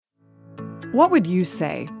What would you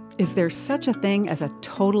say? Is there such a thing as a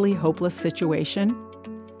totally hopeless situation?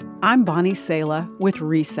 I'm Bonnie Sala with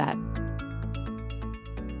Reset.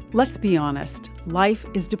 Let's be honest, life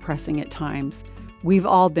is depressing at times. We've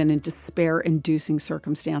all been in despair-inducing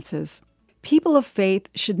circumstances. People of faith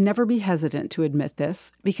should never be hesitant to admit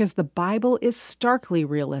this because the Bible is starkly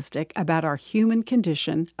realistic about our human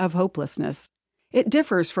condition of hopelessness. It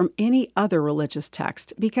differs from any other religious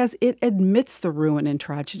text because it admits the ruin and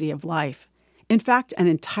tragedy of life. In fact, an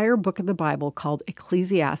entire book of the Bible called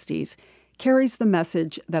Ecclesiastes carries the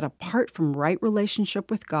message that apart from right relationship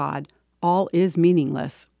with God, all is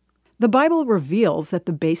meaningless. The Bible reveals that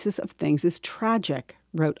the basis of things is tragic,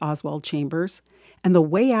 wrote Oswald Chambers, and the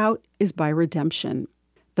way out is by redemption.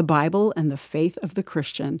 The Bible and the faith of the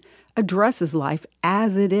Christian addresses life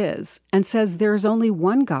as it is and says there is only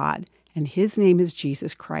one God, and his name is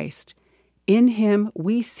Jesus Christ. In him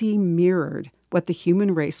we see mirrored what the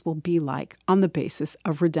human race will be like on the basis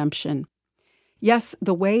of redemption. Yes,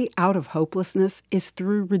 the way out of hopelessness is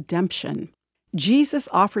through redemption. Jesus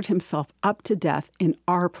offered himself up to death in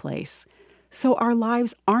our place, so our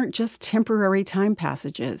lives aren't just temporary time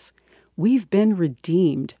passages. We've been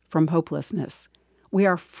redeemed from hopelessness. We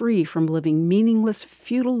are free from living meaningless,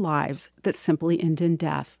 futile lives that simply end in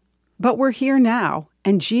death. But we're here now,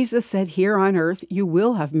 and Jesus said, here on earth you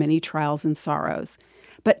will have many trials and sorrows.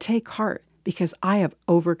 But take heart, because I have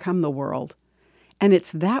overcome the world. And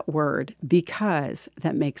it's that word, because,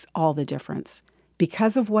 that makes all the difference.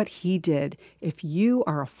 Because of what he did, if you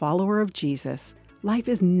are a follower of Jesus, life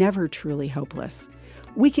is never truly hopeless.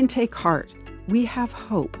 We can take heart. We have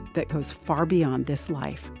hope that goes far beyond this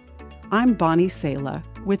life. I'm Bonnie Sala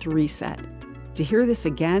with Reset. To hear this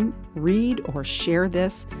again, read or share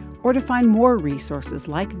this, or to find more resources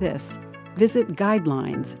like this, visit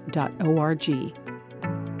guidelines.org.